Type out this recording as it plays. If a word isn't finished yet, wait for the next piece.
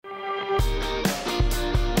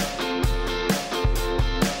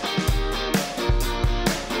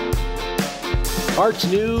arts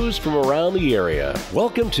news from around the area.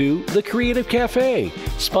 Welcome to The Creative Cafe,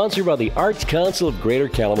 sponsored by the Arts Council of Greater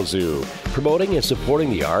Kalamazoo, promoting and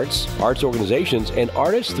supporting the arts, arts organizations, and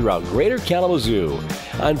artists throughout Greater Kalamazoo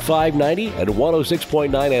on 590 and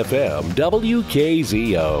 106.9 FM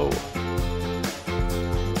WKZO.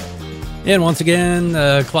 And once again,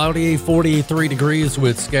 cloudy, 43 degrees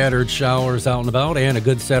with scattered showers out and about, and a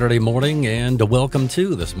good Saturday morning, and welcome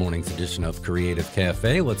to this morning's edition of Creative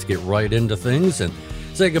Cafe. Let's get right into things and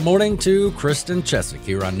say good morning to Kristen Chesick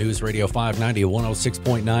here on News Radio 590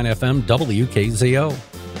 106.9 FM WKZO.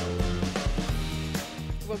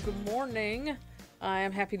 Well, good morning. I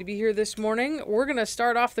am happy to be here this morning. We're going to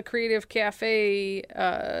start off the Creative Cafe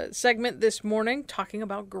segment this morning talking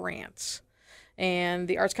about grants. And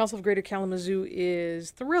the Arts Council of Greater Kalamazoo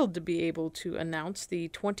is thrilled to be able to announce the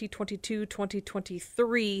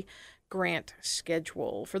 2022-2023 grant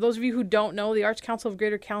schedule. For those of you who don't know, the Arts Council of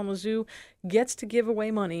Greater Kalamazoo gets to give away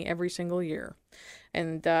money every single year.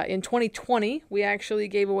 And in 2020, we actually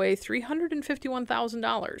gave away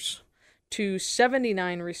 $351,000 to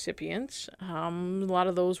 79 recipients. A lot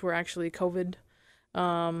of those were actually COVID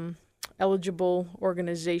eligible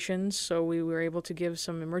organizations, so we were able to give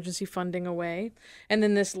some emergency funding away. And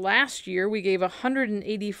then this last year, we gave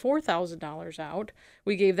 $184,000 out.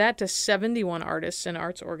 We gave that to 71 artists and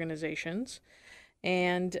arts organizations.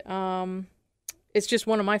 And it's just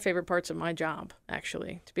one of my favorite parts of my job,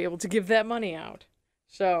 actually, to be able to give that money out.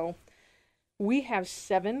 So we have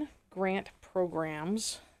 7 grant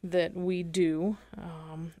programs that we do,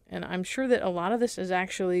 and I'm sure that a lot of this is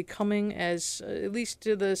actually coming as, at least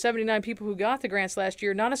to the 79 people who got the grants last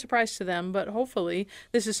year, not a surprise to them, but hopefully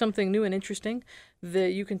this is something new and interesting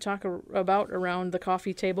that you can talk about around the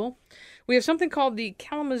coffee table. We have something called the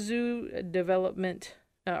Kalamazoo Development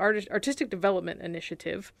Artistic Development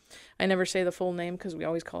Initiative. I never say the full name because we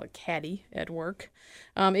always call it CADI at work.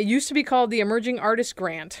 It used to be called the Emerging Artist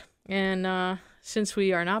Grant, and since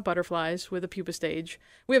we are not butterflies with a pupa stage,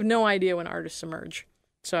 we have no idea when artists emerge.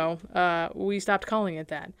 So we stopped calling it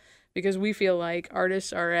that because we feel like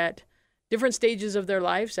artists are at different stages of their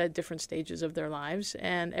lives,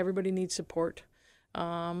 and everybody needs support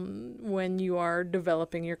when you are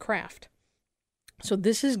developing your craft. So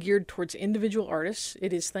this is geared towards individual artists.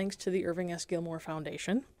 It is thanks to the Irving S. Gilmore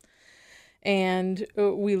Foundation. And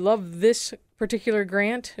we love this particular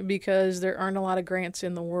grant because there aren't a lot of grants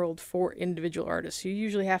in the world for individual artists. You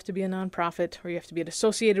usually have to be a nonprofit or you have to be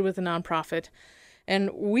associated with a nonprofit. And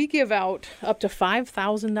we give out up to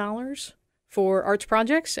 $5,000 for arts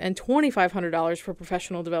projects and $2,500 for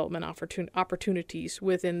professional development opportunities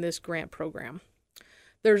within this grant program.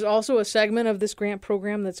 There's also a segment of this grant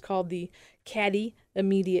program that's called the CADI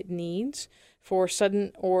Immediate Needs for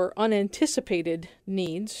sudden or unanticipated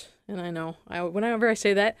needs. And I know, whenever I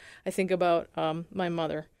say that, I think about my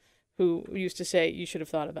mother, who used to say, you should have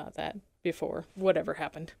thought about that before whatever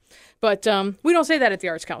happened. But we don't say that at the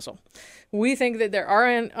Arts Council. We think that there are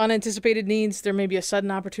unanticipated needs. There may be a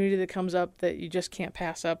sudden opportunity that comes up that you just can't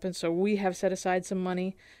pass up. And so we have set aside some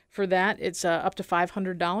money for that. It's up to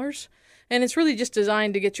 $500. And it's really just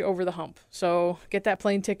designed to get you over the hump. So get that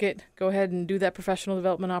plane ticket, go ahead and do that professional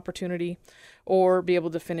development opportunity, or be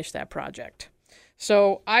able to finish that project.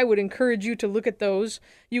 So I would encourage you to look at those.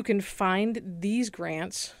 You can find these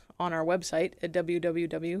grants on our website at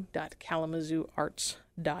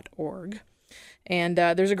www.kalamazooarts.org. And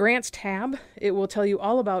there's a grants tab. It will tell you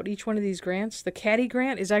all about each one of these grants. The CADI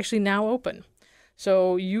grant is actually now open.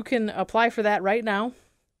 So you can apply for that right now.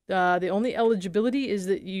 The only eligibility is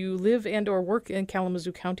that you live and or work in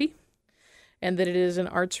Kalamazoo County and that it is an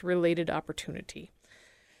arts-related opportunity.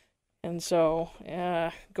 And so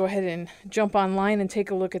go ahead and jump online and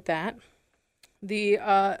take a look at that. The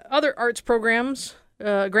other arts programs,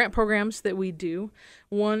 grant programs that we do,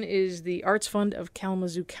 one is the Arts Fund of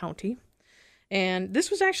Kalamazoo County. And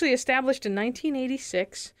this was actually established in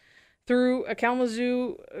 1986 through a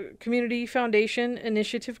Kalamazoo Community Foundation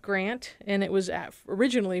Initiative grant, and it was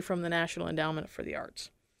originally from the National Endowment for the Arts.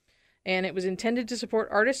 And it was intended to support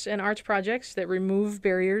artists and arts projects that remove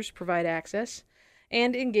barriers, provide access,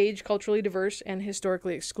 and engage culturally diverse and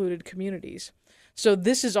historically excluded communities. So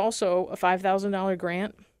this is also a $5,000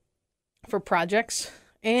 grant for projects,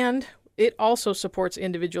 and it also supports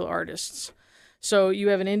individual artists. So you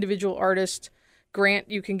have an individual artist grant,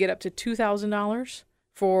 you can get up to $2,000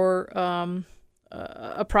 for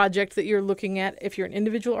a project that you're looking at if you're an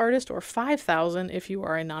individual artist, or $5,000 if you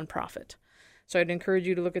are a nonprofit. So I'd encourage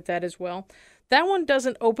you to look at that as well. That one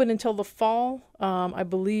doesn't open until the fall. I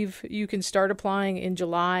believe you can start applying in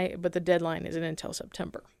July, but the deadline isn't until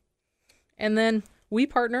September. And then we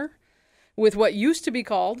partner with what used to be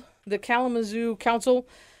called the Kalamazoo Council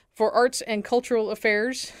for Arts and Cultural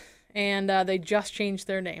Affairs, and they just changed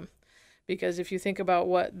their name. Because if you think about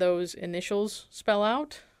what those initials spell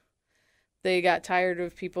out, they got tired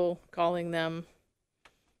of people calling them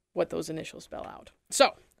what those initials spell out.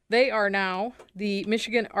 So they are now the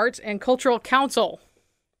Michigan Arts and Cultural Council,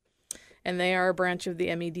 and they are a branch of the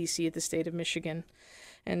MEDC at the state of Michigan.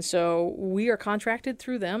 And so we are contracted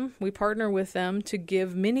through them. We partner with them to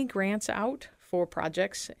give mini grants out for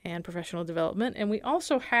projects and professional development. And we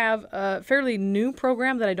also have a fairly new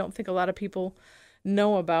program that I don't think a lot of people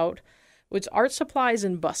know about, which is art supplies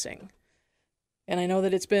and busing. And I know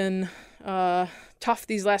that it's been tough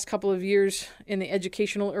these last couple of years in the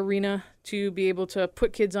educational arena to be able to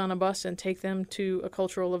put kids on a bus and take them to a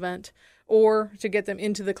cultural event, or to get them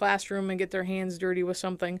into the classroom and get their hands dirty with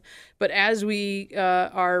something. But as we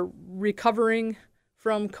are recovering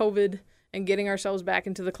from COVID and getting ourselves back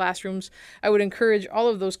into the classrooms, I would encourage all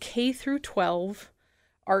of those K through 12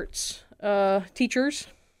 arts teachers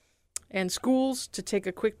and schools to take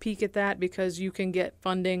a quick peek at that, because you can get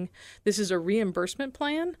funding. This is a reimbursement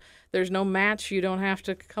plan. There's no match. You don't have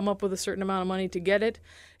to come up with a certain amount of money to get it.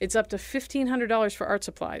 It's up to $1,500 for art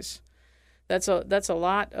supplies. That's a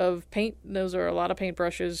lot of paint. Those are a lot of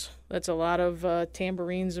paintbrushes. That's a lot of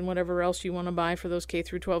tambourines and whatever else you want to buy for those K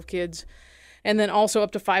through 12 kids. And then also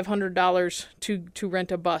up to $500 to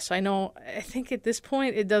rent a bus. I think at this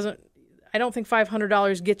point I don't think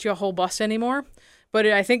 $500 gets you a whole bus anymore, but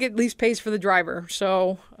I think it at least pays for the driver.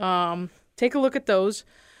 So take a look at those.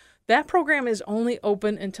 That program is only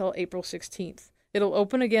open until April 16th. It'll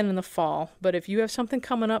open again in the fall, but if you have something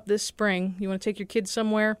coming up this spring, you want to take your kids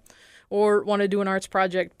somewhere, or want to do an arts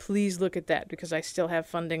project, please look at that, because I still have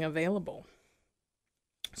funding available.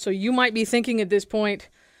 So you might be thinking at this point,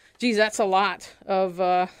 geez, that's a lot.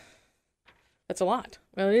 Well, it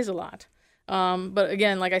is a lot. But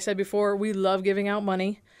again, like I said before, we love giving out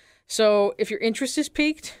money. So if your interest is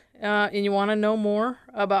piqued and you want to know more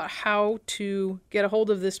about how to get a hold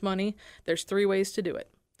of this money, there's 3 ways to do it.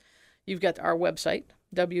 You've got our website,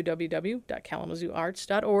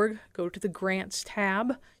 www.kalamazooarts.org. Go to the Grants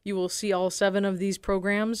tab. You will see all 7 of these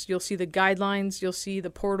programs. You'll see the guidelines. You'll see the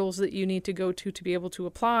portals that you need to go to be able to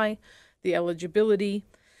apply, the eligibility.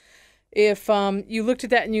 If you looked at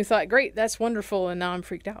that and you thought, great, that's wonderful, and now I'm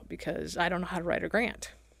freaked out because I don't know how to write a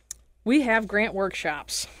grant, we have grant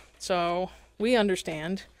workshops. So we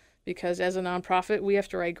understand, because as a nonprofit, we have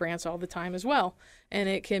to write grants all the time as well, and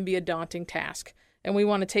it can be a daunting task. And we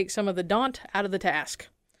want to take some of the daunt out of the task.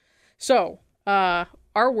 So our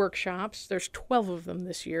workshops, there's 12 of them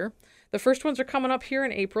this year. The first ones are coming up here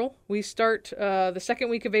in April. We start the second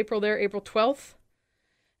week of April there, April 12th.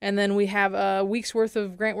 And then we have a week's worth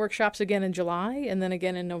of grant workshops again in July, and then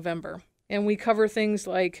again in November. And we cover things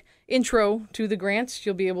like intro to the grants.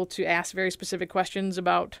 You'll be able to ask very specific questions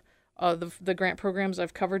about the grant programs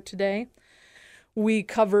I've covered today. We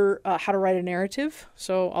cover how to write a narrative,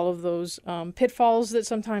 so all of those pitfalls that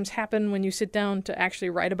sometimes happen when you sit down to actually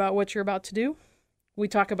write about what you're about to do. We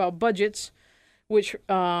talk about budgets, which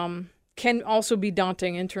can also be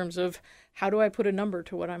daunting in terms of how do I put a number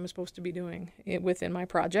to what I'm supposed to be doing within my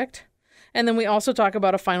project. And then we also talk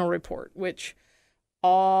about a final report, which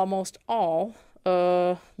almost all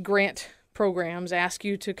grant programs ask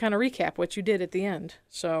you to kind of recap what you did at the end.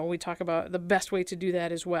 So we talk about the best way to do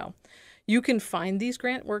that as well. You can find these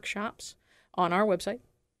grant workshops on our website,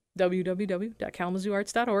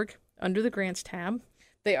 www.kalamazooarts.org, under the Grants tab.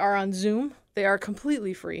 They are on Zoom. They are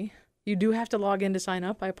completely free. You do have to log in to sign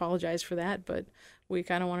up. I apologize for that, but we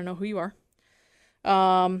kind of want to know who you are.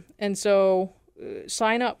 And so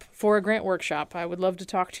sign up for a grant workshop. I would love to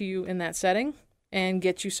talk to you in that setting and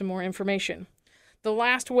get you some more information. The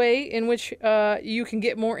last way in which you can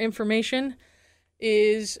get more information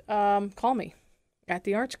is call me at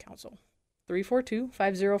the Arts Council.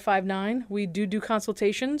 342-5059. We do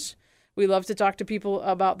consultations. We love to talk to people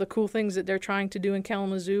about the cool things that they're trying to do in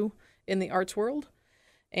Kalamazoo in the arts world.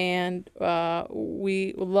 And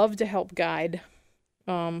we love to help guide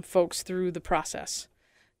folks through the process.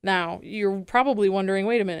 Now, you're probably wondering,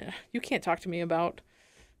 wait a minute, you can't talk to me about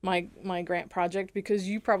my grant project because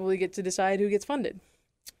you probably get to decide who gets funded.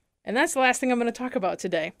 And that's the last thing I'm going to talk about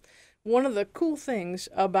today. One of the cool things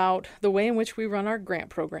about the way in which we run our grant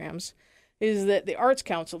programs is that the Arts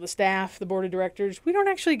Council, the staff, the board of directors, we don't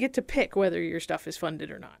actually get to pick whether your stuff is funded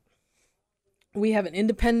or not. We have an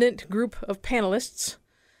independent group of panelists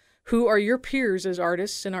who are your peers as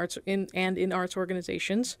artists in arts in arts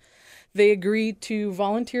organizations. They agree to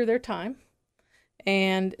volunteer their time,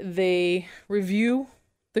 and they review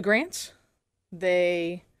the grants.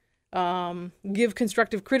 They give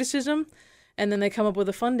constructive criticism, and then they come up with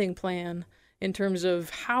a funding plan in terms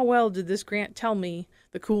of how well did this grant tell me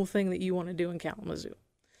the cool thing that you want to do in Kalamazoo.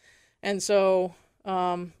 And so,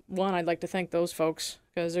 one, I'd like to thank those folks,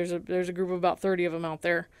 because there's a group of about 30 of them out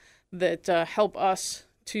there that help us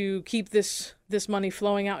to keep this money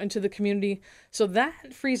flowing out into the community. So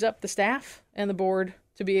that frees up the staff and the board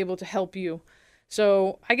to be able to help you.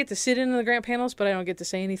 So I get to sit in the grant panels, but I don't get to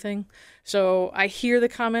say anything. So I hear the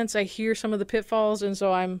comments, I hear some of the pitfalls, and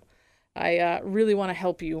so I really want to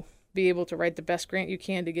help you be able to write the best grant you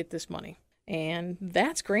can to get this money. And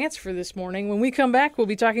that's grants for this morning. When we come back, we'll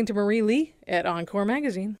be talking to Marie Lee at Encore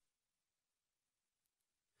Magazine.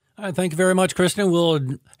 All right, thank you very much, Kristen.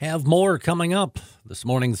 We'll have more coming up this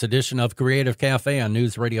morning's edition of Creative Cafe on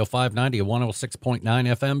News Radio 590 at 106.9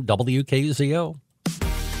 FM WKZO.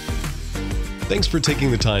 Thanks for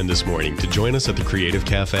taking the time this morning to join us at the Creative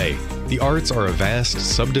Cafe. The arts are a vast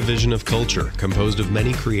subdivision of culture composed of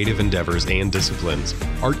many creative endeavors and disciplines.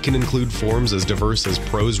 Art can include forms as diverse as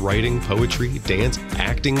prose writing, poetry, dance,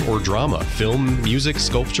 acting, or drama, film, music,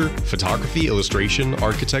 sculpture, photography, illustration,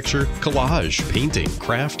 architecture, collage, painting,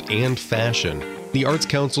 craft, and fashion. The Arts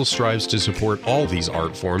Council strives to support all these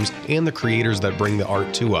art forms and the creators that bring the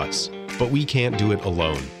art to us. But we can't do it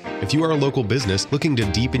alone. If you are a local business looking to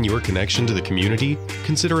deepen your connection to the community,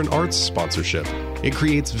 consider an arts sponsorship. It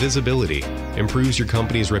creates visibility, improves your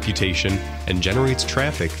company's reputation, and generates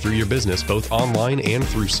traffic through your business both online and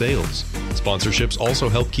through sales. Sponsorships also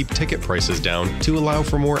help keep ticket prices down to allow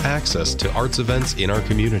for more access to arts events in our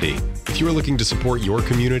community. If you are looking to support your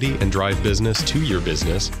community and drive business to your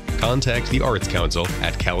business, contact the Arts Council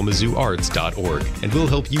at kalamazooarts.org, and we'll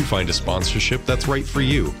help you find a sponsorship that's right for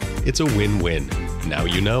you. It's a win-win. Now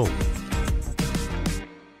you know.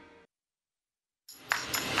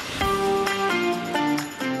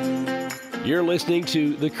 You're listening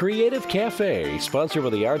to The Creative Cafe, sponsored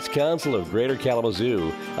by the Arts Council of Greater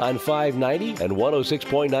Kalamazoo on 590 and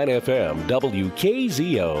 106.9 FM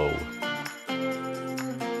WKZO.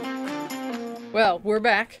 Well, we're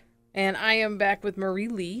back, and I am back with Marie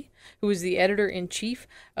Lee, who is the editor-in-chief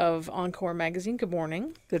of Encore Magazine. Good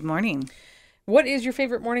morning. Good morning. What is your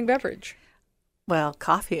favorite morning beverage? Well,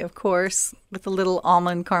 coffee, of course, with a little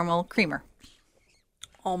almond caramel creamer.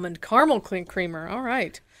 Almond caramel creamer. All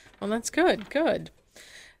right. Well, that's good. Good.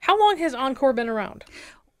 How long has Encore been around?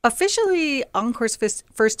 Officially, Encore's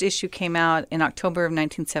first issue came out in October of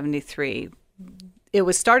 1973. It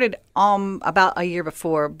was started about a year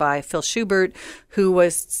before by Phil Schubert, who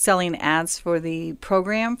was selling ads for the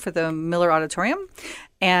program for the Miller Auditorium.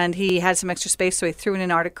 And he had some extra space, so he threw in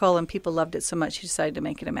an article, and people loved it so much he decided to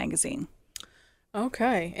make it a magazine.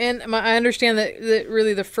 Okay. And I understand that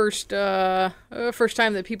really the first time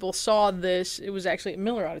that people saw this, it was actually at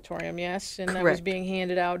Miller Auditorium, yes? And Correct. That was being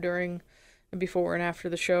handed out before and after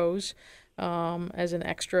the shows as an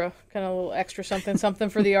extra, kind of a little extra something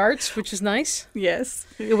for the arts, which is nice. Yes.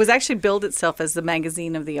 It was actually billed itself as the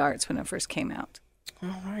magazine of the arts when it first came out.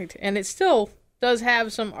 All right. And it still does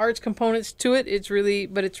have some arts components to it. It's really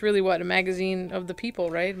what, a magazine of the people,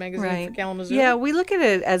 right? Magazine for Kalamazoo? Yeah, we look at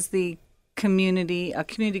it as a community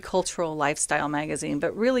cultural lifestyle magazine,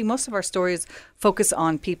 but really most of our stories focus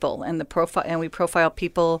on people and we profile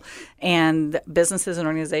people and businesses and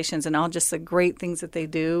organizations and all just the great things that they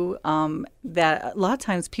do that a lot of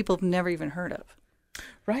times people have never even heard of.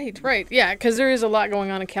 Right. Yeah, because there is a lot going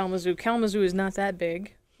on in Kalamazoo. Kalamazoo is not that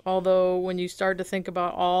big, although when you start to think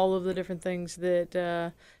about all of the different things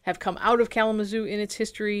that have come out of Kalamazoo in its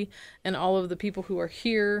history and all of the people who are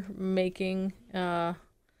here making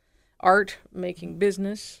art, making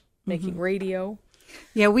business, making radio.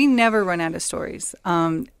 Yeah, we never run out of stories.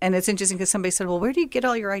 And it's interesting because somebody said, well, where do you get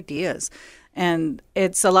all your ideas? And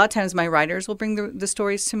it's a lot of times my writers will bring the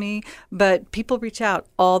stories to me, but people reach out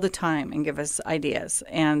all the time and give us ideas.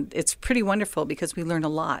 And it's pretty wonderful because we learn a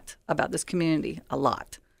lot about this community, a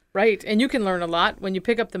lot. Right, and you can learn a lot when you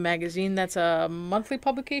pick up the magazine. That's a monthly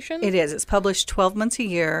publication? It is. It's published 12 months a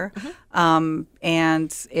year, and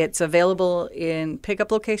it's available in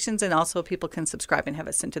pickup locations, and also people can subscribe and have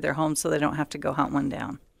it sent to their home so they don't have to go hunt one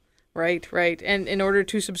down. Right. And in order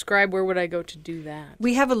to subscribe, where would I go to do that?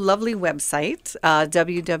 We have a lovely website,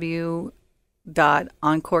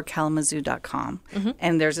 www.encorekalamazoo.com,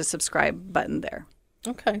 and there's a subscribe button there.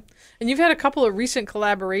 Okay. And you've had a couple of recent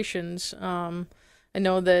collaborations. I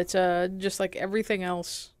know that just like everything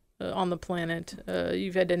else on the planet,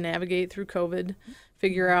 you've had to navigate through COVID,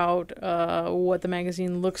 figure out what the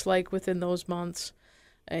magazine looks like within those months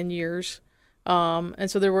and years. And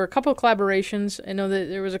so there were a couple of collaborations. I know that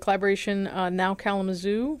there was a collaboration, Now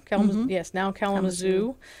Kalamazoo. Yes, Now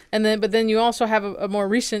Kalamazoo. But then you also have a more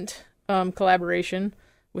recent collaboration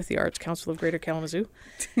with the Arts Council of Greater Kalamazoo.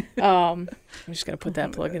 I'm just going to put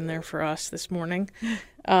that plug in there for us this morning.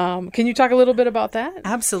 Can you talk a little bit about that?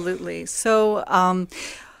 Absolutely. So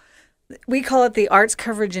we call it the Arts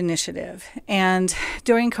Coverage Initiative. And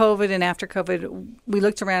during COVID and after COVID, we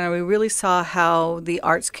looked around and we really saw how the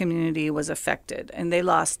arts community was affected. And they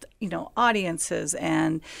lost, audiences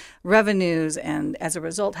and revenues, and as a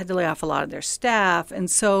result had to lay off a lot of their staff.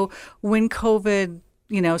 And so when COVID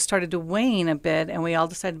started to wane a bit and we all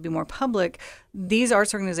decided to be more public, these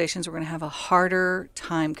arts organizations were going to have a harder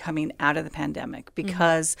time coming out of the pandemic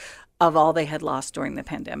because of all they had lost during the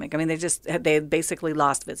pandemic. I mean, they had basically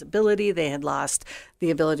lost visibility. They had lost the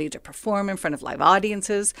ability to perform in front of live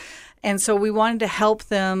audiences. And so we wanted to help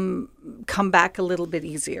them come back a little bit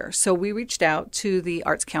easier. So we reached out to the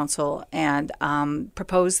Arts Council and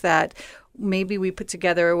proposed that maybe we put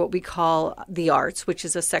together what we call The Arts, which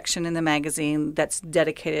is a section in the magazine that's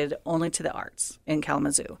dedicated only to the arts in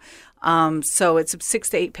Kalamazoo. So it's 6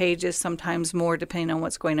 to 8 pages, sometimes more, depending on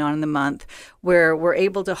what's going on in the month, where we're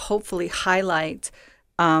able to hopefully highlight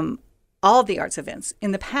all the arts events.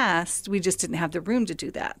 In the past, we just didn't have the room to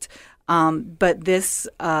do that. But this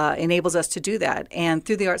enables us to do that. And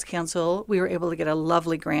through the Arts Council, we were able to get a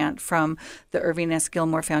lovely grant from the Irving S.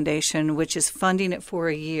 Gilmore Foundation, which is funding it for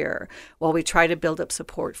a year while we try to build up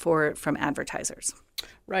support for it from advertisers.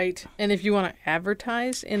 Right. And if you want to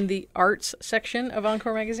advertise in the arts section of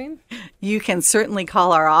Encore Magazine? You can certainly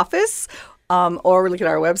call our office or look at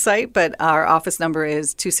our website, but our office number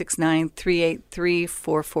is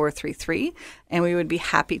 269-383-4433, and we would be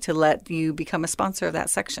happy to let you become a sponsor of that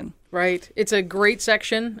section. Right. It's a great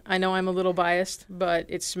section. I know I'm a little biased, but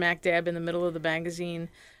it's smack dab in the middle of the magazine.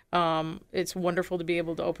 It's wonderful to be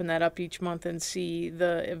able to open that up each month and see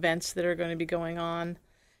the events that are going to be going on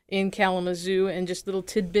in Kalamazoo and just little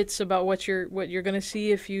tidbits about what you're going to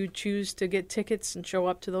see if you choose to get tickets and show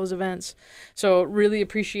up to those events. So really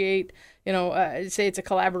appreciate, I'd say it's a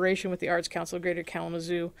collaboration with the Arts Council of Greater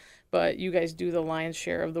Kalamazoo, but you guys do the lion's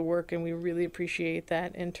share of the work, and we really appreciate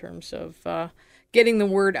that in terms of getting the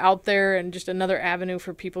word out there and just another avenue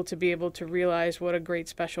for people to be able to realize what a great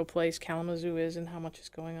special place Kalamazoo is and how much is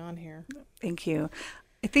going on here. Thank you.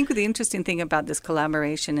 I think the interesting thing about this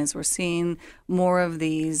collaboration is we're seeing more of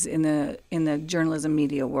these in the journalism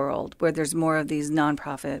media world, where there's more of these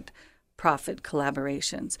profit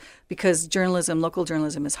collaborations, because local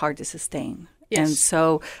journalism is hard to sustain. Yes. And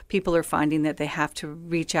so people are finding that they have to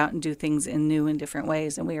reach out and do things in new and different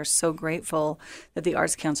ways. And we are so grateful that the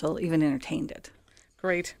Arts Council even entertained it.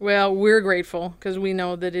 Great. Well, we're grateful because we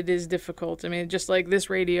know that it is difficult. I mean, just like this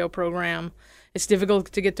radio program, it's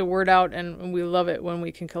difficult to get the word out, and we love it when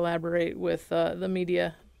we can collaborate with the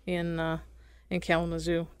media in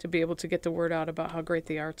Kalamazoo to be able to get the word out about how great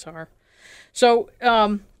the arts are. So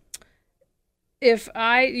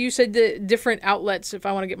you said the different outlets, if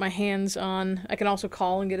I want to get my hands on, I can also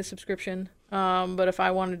call and get a subscription. But if I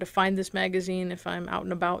wanted to find this magazine, if I'm out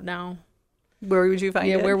and about now, where would you find it?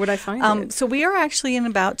 Yeah, where would I find it? So we are actually in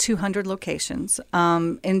about 200 locations.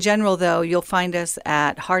 In general, though, you'll find us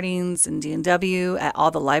at Harding's and D&W, at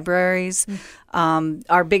all the libraries.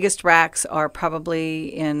 Our biggest racks are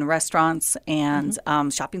probably in restaurants and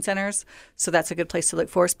shopping centers, so that's a good place to look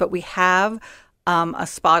for us. But we have a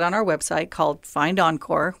spot on our website called Find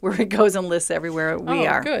Encore, where it goes and lists everywhere we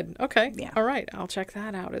are. Oh, good. Okay. Yeah. All right. I'll check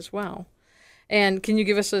that out as well. And can you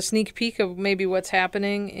give us a sneak peek of maybe what's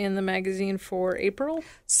happening in the magazine for April?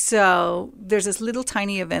 So there's this little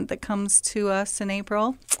tiny event that comes to us in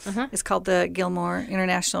April. It's called the Gilmore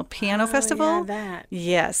International Piano Festival. Yeah, that.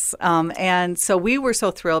 Yes. And so we were so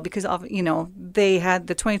thrilled because, they had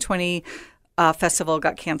the 2020 festival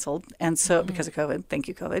got canceled, and so because of COVID, thank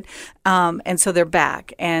you, COVID, and so they're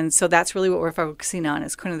back, and so that's really what we're focusing on,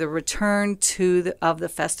 is kind of the return of the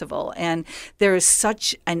festival. And there is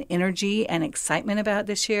such an energy and excitement about it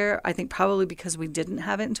this year. I think probably because we didn't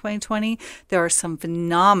have it in 2020. There are some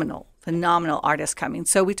phenomenal artists coming.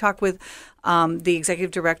 So we talked with the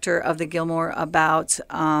executive director of the Gilmore about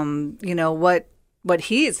what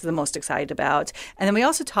he is the most excited about, and then we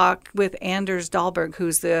also talked with Anders Dahlberg,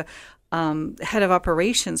 who's the head of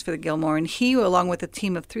operations for the Gilmore, and he, along with a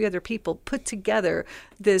team of 3 other people, put together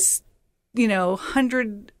this,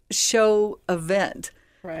 100-show event.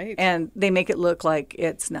 Right. And they make it look like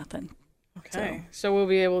it's nothing. Okay. So we'll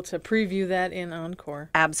be able to preview that in Encore.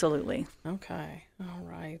 Absolutely. Okay. All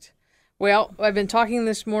right. Well, I've been talking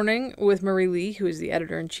this morning with Marie Lee, who is the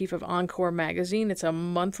editor-in-chief of Encore Magazine. It's a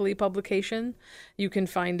monthly publication. You can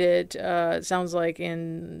find it, sounds like,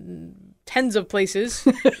 in tens of places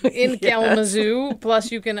in Kalamazoo.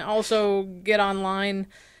 Plus, you can also get online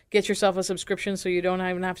get yourself a subscription so you don't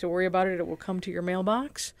even have to worry about it. It will come to your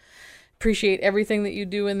mailbox. Appreciate everything that you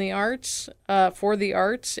do in the arts, for the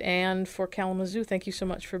arts, and for Kalamazoo. Thank you so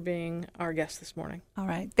much for being our guest this morning. All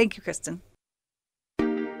right. Thank you, Kristen.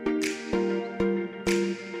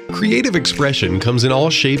 Creative expression comes in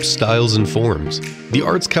all shapes, styles, and forms. The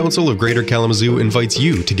Arts Council of Greater Kalamazoo invites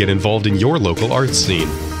you to get involved in your local arts scene.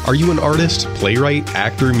 Are you an artist, playwright,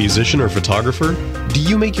 actor, musician, or photographer? Do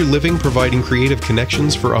you make your living providing creative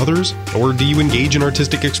connections for others? Or do you engage in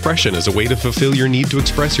artistic expression as a way to fulfill your need to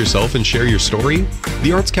express yourself and share your story?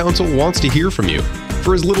 The Arts Council wants to hear from you.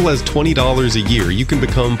 For as little as $20 a year, you can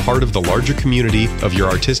become part of the larger community of your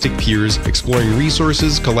artistic peers, exploring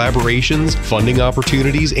resources, collaborations, funding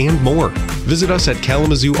opportunities, and more. Visit us at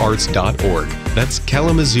kalamazooarts.org. That's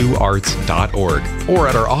kalamazooarts.org. Or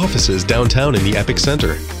at our offices downtown in the Epic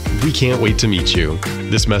Center. We can't wait to meet you.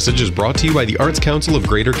 This message is brought to you by the Arts Council of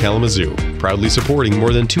Greater Kalamazoo, proudly supporting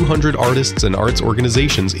more than 200 artists and arts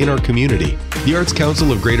organizations in our community. The Arts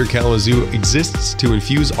Council of Greater Kalamazoo exists to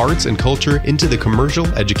infuse arts and culture into the commercial,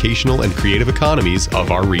 educational, and creative economies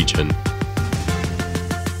of our region.